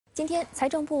今天，财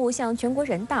政部向全国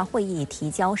人大会议提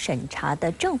交审查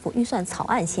的政府预算草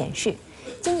案显示，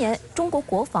今年中国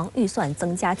国防预算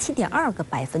增加7.2个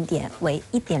百分点，为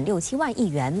1.67万亿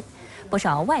元。不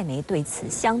少外媒对此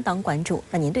相当关注，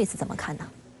那您对此怎么看呢？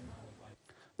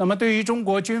那么，对于中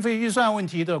国军费预算问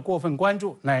题的过分关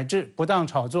注乃至不当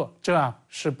炒作，这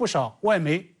是不少外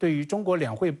媒对于中国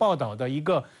两会报道的一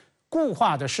个固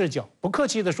化的视角。不客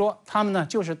气地说，他们呢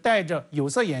就是戴着有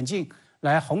色眼镜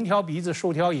来横挑鼻子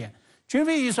竖挑眼。军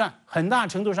费预算很大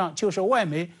程度上就是外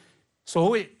媒所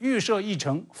谓预设议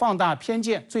程、放大偏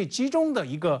见最集中的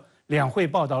一个两会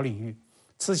报道领域。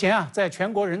此前在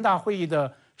全国人大会议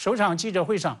的首场记者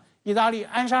会上，意大利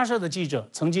安莎社的记者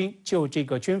曾经就这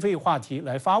个军费话题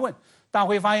来发问，大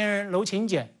会发言人娄勤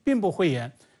俭并不讳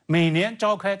言，每年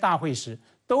召开大会时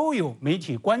都有媒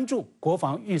体关注国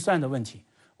防预算的问题。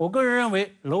我个人认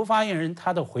为，娄发言人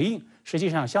他的回应实际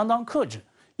上相当克制，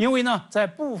因为呢，在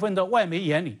部分的外媒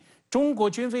眼里，中国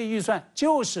军费预算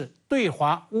就是对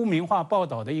华污名化报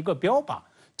道的一个标靶，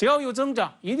只要有增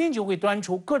长，一定就会端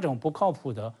出各种不靠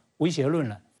谱的威胁论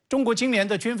来。中国今年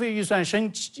的军费预算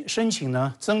申请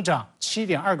呢增长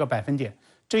7.2个百分点，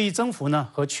这一增幅呢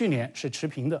和去年是持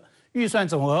平的，预算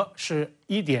总额是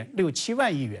1.67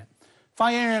万亿元。发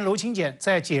言人娄勤俭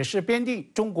在解释编定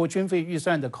中国军费预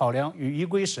算的考量与依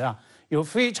规时有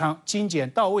非常精简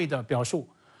到位的表述，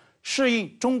适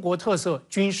应中国特色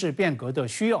军事变革的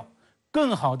需要，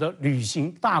更好地履行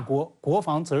大国国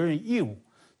防责任义务，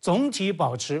总体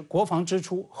保持国防支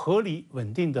出合理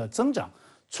稳定的增长，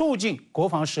促进国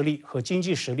防实力和经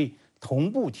济实力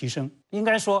同步提升。应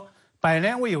该说，百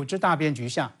年未有之大变局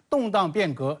下，动荡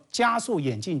变革加速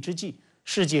演进之际，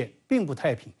世界并不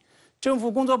太平。政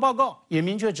府工作报告也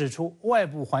明确指出，外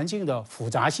部环境的复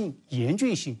杂性、严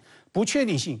峻性、不确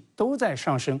定性都在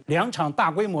上升。两场大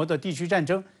规模的地区战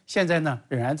争现在呢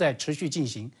仍然在持续进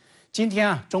行。今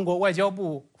天中国外交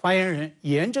部发言人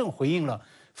严正回应了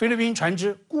菲律宾船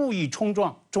只故意冲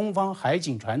撞中方海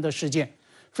警船的事件。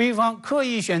菲方刻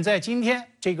意选在今天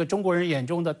这个中国人眼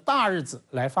中的大日子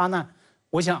来发难，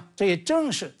我想这也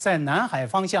正是在南海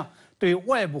方向对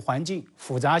外部环境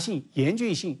复杂性、严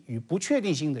峻性与不确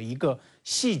定性的一个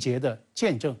细节的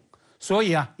见证。所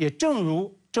以也正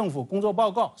如政府工作报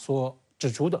告所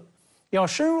指出的，要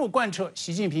深入贯彻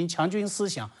习近平强军思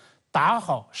想，打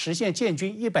好实现建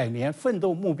军100年奋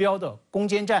斗目标的攻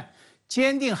坚战，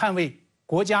坚定捍卫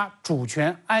国家主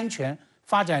权、安全、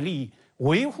发展利益，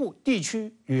维护地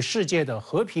区与世界的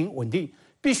和平稳定，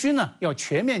必须呢要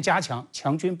全面加强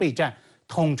强军备战，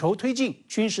统筹推进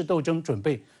军事斗争准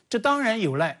备。这当然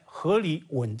有赖合理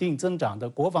稳定增长的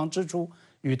国防支出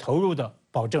与投入的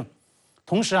保证。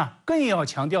同时更要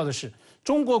强调的是，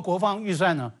中国国防预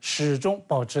算呢始终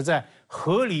保持在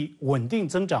合理稳定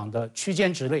增长的区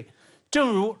间之内。正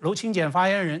如娄勤俭发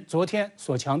言人昨天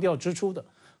所强调指出的，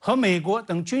和美国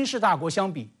等军事大国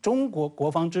相比，中国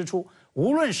国防支出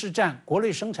无论是占国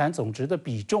内生产总值的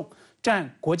比重，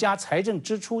占国家财政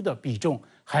支出的比重，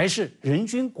还是人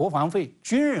均国防费、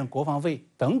军人国防费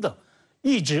等等，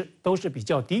一直都是比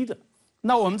较低的。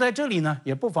那我们在这里呢，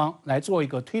也不妨来做一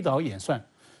个推导演算。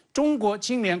中国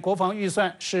今年国防预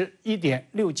算是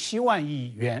1.67万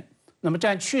亿元，那么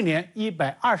占去年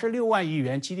126万亿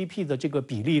元 GDP 的这个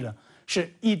比例呢，是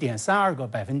1.32个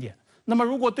百分点。那么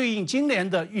如果对应今年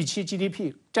的预期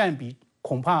GDP 占比，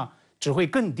恐怕只会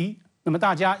更低。那么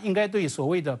大家应该对所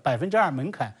谓的2%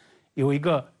门槛有一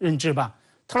个认知吧？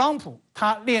特朗普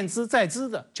他练资在资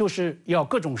的就是要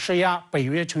各种施压北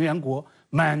约成员国，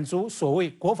满足所谓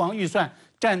国防预算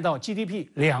占到 GDP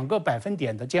 2个百分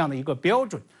点的这样的一个标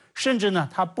准，甚至呢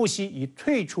他不惜以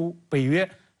退出北约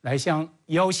来相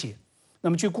要挟。那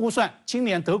么据估算，今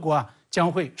年德国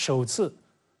将会首次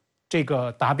这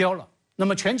个达标了。那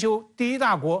么全球第一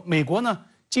大国美国呢，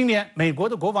今年美国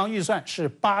的国防预算是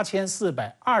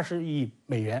8420亿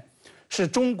美元，是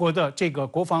中国的这个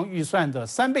国防预算的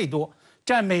3倍多，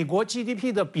占美国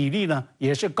GDP 的比例呢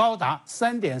也是高达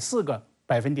3.4个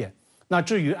百分点。那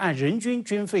至于按人均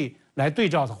军费来对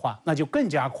照的话，那就更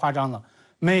加夸张了。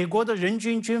美国的人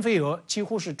均军费额几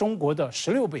乎是中国的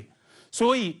16倍。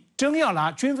所以真要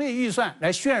拿军费预算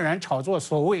来渲染炒作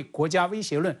所谓国家威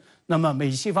胁论，那么美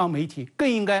西方媒体更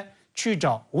应该去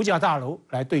找五角大楼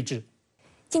来对峙。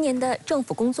今年的政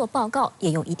府工作报告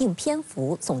也用一定篇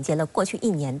幅总结了过去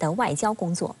1年的外交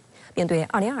工作，并对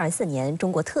2024年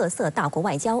中国特色大国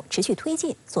外交持续推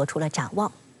进做出了展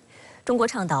望。中国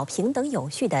倡导平等有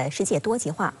序的世界多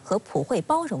极化和普惠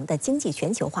包容的经济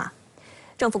全球化。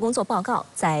政府工作报告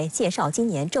在介绍今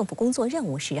年政府工作任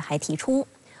务时还提出，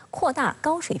扩大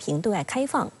高水平对外开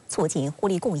放，促进互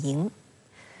利共赢。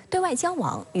对外交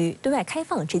往与对外开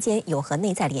放之间有何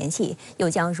内在联系？又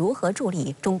将如何助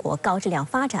力中国高质量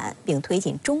发展，并推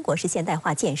进中国式现代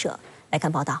化建设？来看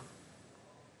报道。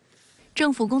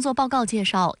政府工作报告介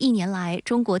绍，1年来，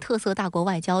中国特色大国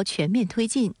外交全面推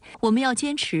进。我们要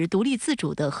坚持独立自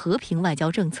主的和平外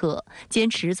交政策，坚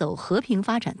持走和平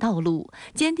发展道路，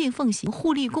坚定奉行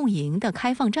互利共赢的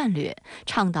开放战略，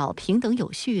倡导平等有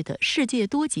序的世界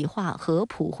多极化和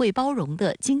普惠包容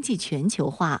的经济全球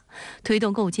化，推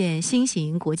动构建新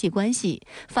型国际关系，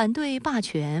反对霸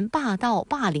权、霸道、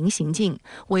霸凌行径，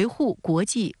维护国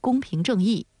际公平正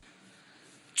义。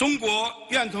中国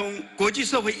愿同国际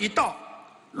社会一道，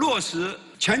落实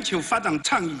全球发展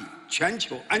倡议、全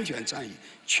球安全倡议、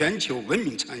全球文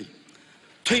明倡议，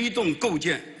推动构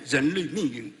建人类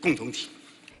命运共同体。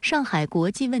上海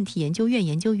国际问题研究院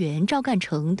研究员赵干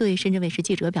成对深圳卫视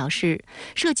记者表示，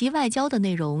涉及外交的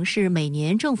内容是每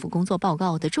年政府工作报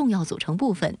告的重要组成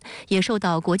部分，也受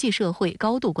到国际社会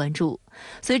高度关注。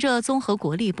随着综合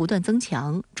国力不断增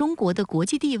强，中国的国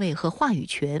际地位和话语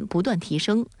权不断提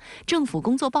升，政府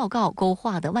工作报告勾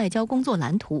画的外交工作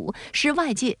蓝图是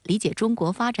外界理解中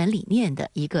国发展理念的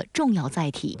一个重要载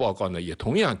体。报告呢也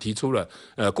同样提出了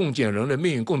共建人类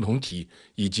命运共同体，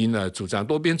以及呢主张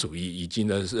多边主义，以及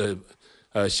呢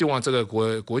希望这个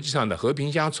国际上的和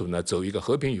平相处呢，走一个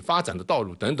和平与发展的道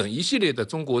路等等一系列的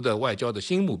中国的外交的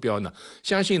新目标呢，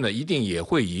相信呢一定也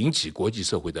会引起国际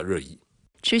社会的热议。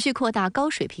持续扩大高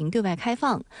水平对外开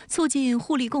放，促进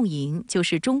互利共赢，就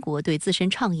是中国对自身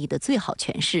倡议的最好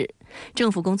诠释。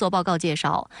政府工作报告介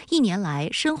绍，1年来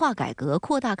深化改革、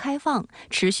扩大开放，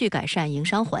持续改善营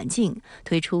商环境，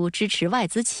推出支持外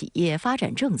资企业发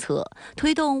展政策，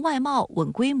推动外贸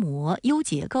稳规模、优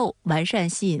结构，完善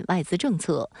吸引外资政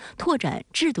策，拓展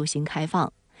制度型开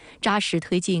放。扎实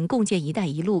推进共建“一带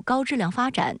一路”高质量发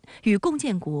展，与共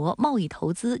建国贸易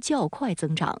投资较快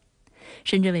增长。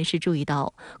深圳卫视注意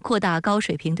到，扩大高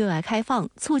水平对外开放，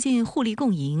促进互利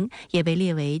共赢，也被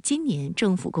列为今年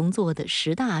政府工作的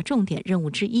10大重点任务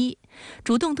之一。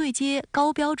主动对接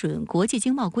高标准国际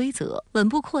经贸规则，稳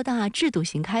步扩大制度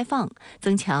型开放，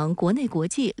增强国内国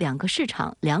际2个市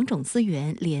场2种资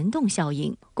源联动效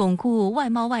应，巩固外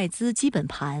贸外资基本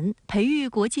盘，培育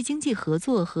国际经济合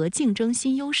作和竞争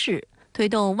新优势。推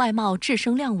动外贸质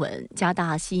升量稳，加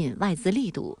大吸引外资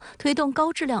力度，推动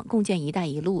高质量共建“一带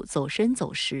一路”走深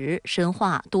走实，深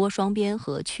化多双边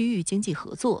和区域经济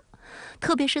合作。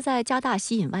特别是在加大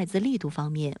吸引外资力度方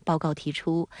面，报告提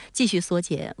出继续缩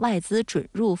减外资准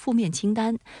入负面清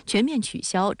单，全面取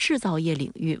消制造业领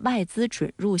域外资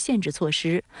准入限制措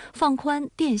施，放宽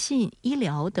电信、医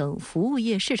疗等服务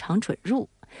业市场准入。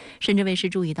深圳卫视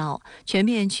注意到，全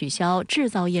面取消制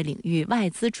造业领域外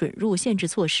资准入限制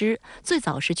措施，最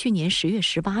早是去年10月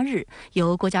18日，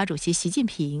由国家主席习近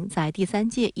平在第3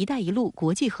届“一带一路”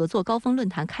国际合作高峰论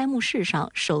坛开幕式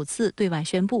上首次对外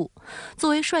宣布。作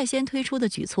为率先推出的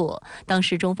举措，当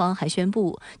时中方还宣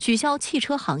布取消汽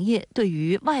车行业对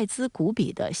于外资股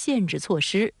比的限制措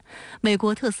施。美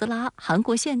国特斯拉、韩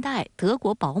国现代、德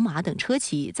国宝马等车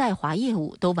企在华业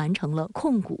务都完成了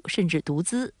控股甚至独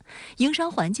资，营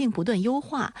商环境不断优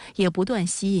化，也不断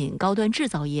吸引高端制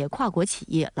造业跨国企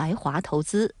业来华投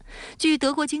资。据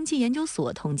德国经济研究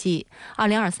所统计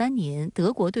，2023年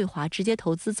德国对华直接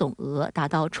投资总额达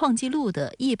到创纪录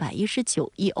的119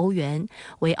亿欧元，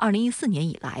为2014年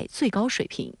以来最高水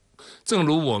平。正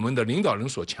如我们的领导人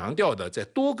所强调的，在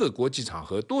多个国际场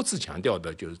合多次强调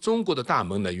的，就是中国的大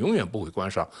门呢永远不会关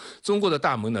上，中国的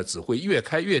大门呢只会越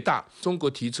开越大。中国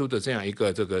提出的这样一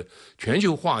个全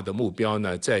球化的目标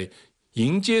呢，在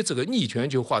迎接这个逆全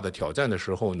球化的挑战的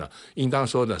时候呢，应当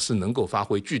说呢是能够发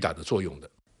挥巨大的作用的。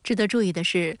值得注意的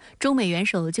是，中美元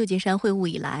首旧金山会晤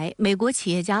以来，美国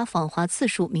企业家访华次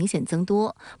数明显增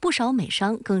多，不少美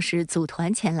商更是组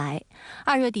团前来。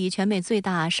2月底，全美最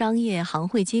大商业行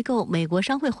会机构美国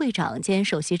商会会长兼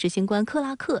首席执行官克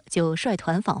拉克就率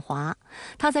团访华。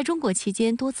他在中国期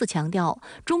间多次强调，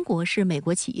中国是美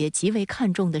国企业极为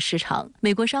看重的市场，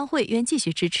美国商会愿继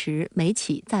续支持美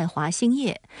企在华兴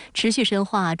业，持续深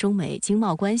化中美经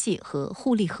贸关系和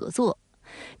互利合作。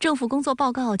政府工作报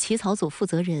告起草组负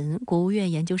责人、国务院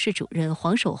研究室主任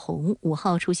黄守宏5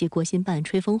号出席国新办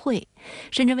吹风会，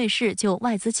深圳卫视就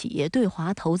外资企业对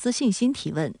华投资信心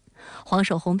提问。黄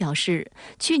守宏表示，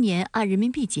去年按人民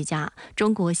币计价，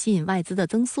中国吸引外资的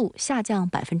增速下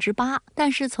降8%，但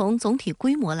是从总体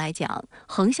规模来讲，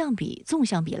横向比、纵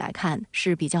向比来看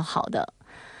是比较好的。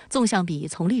纵向比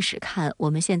从历史看，我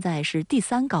们现在是第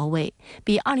3高位，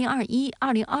比2021、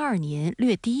2022年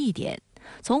略低一点。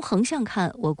从横向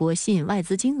看，我国吸引外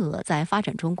资金额在发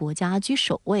展中国家居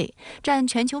首位，占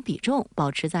全球比重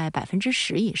保持在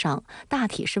10%以上，大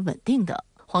体是稳定的。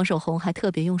黄守宏还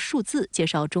特别用数字介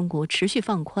绍中国持续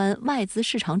放宽外资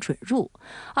市场准入。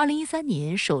2013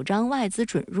年首张外资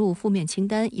准入负面清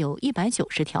单有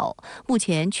190条，目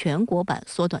前全国版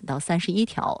缩短到31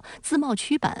条，自贸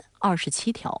区版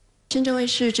27条。深圳卫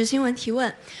视直新闻提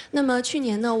问：那么去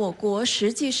年呢，我国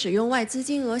实际使用外资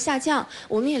金额下降，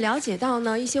我们也了解到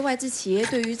呢，一些外资企业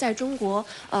对于在中国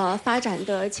发展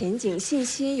的前景信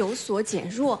心有所减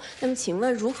弱。那么请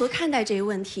问如何看待这个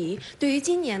问题？对于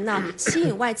今年呢，吸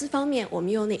引外资方面，我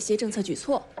们有哪些政策举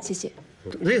措？谢谢。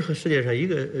任何世界上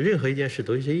任何一件事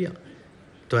都是一样，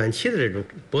短期的这种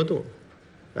波动，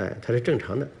它是正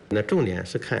常的。那重点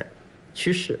是看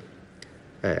趋势，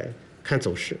看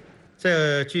走势。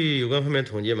据有关方面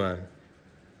统计嘛，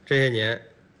这些年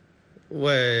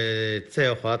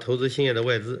在华投资兴业的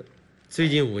外资，最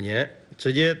近5年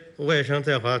直接外商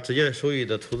在华直接收益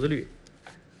的投资率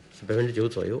是9%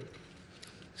左右，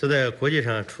是在国际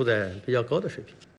上处在比较高的水平。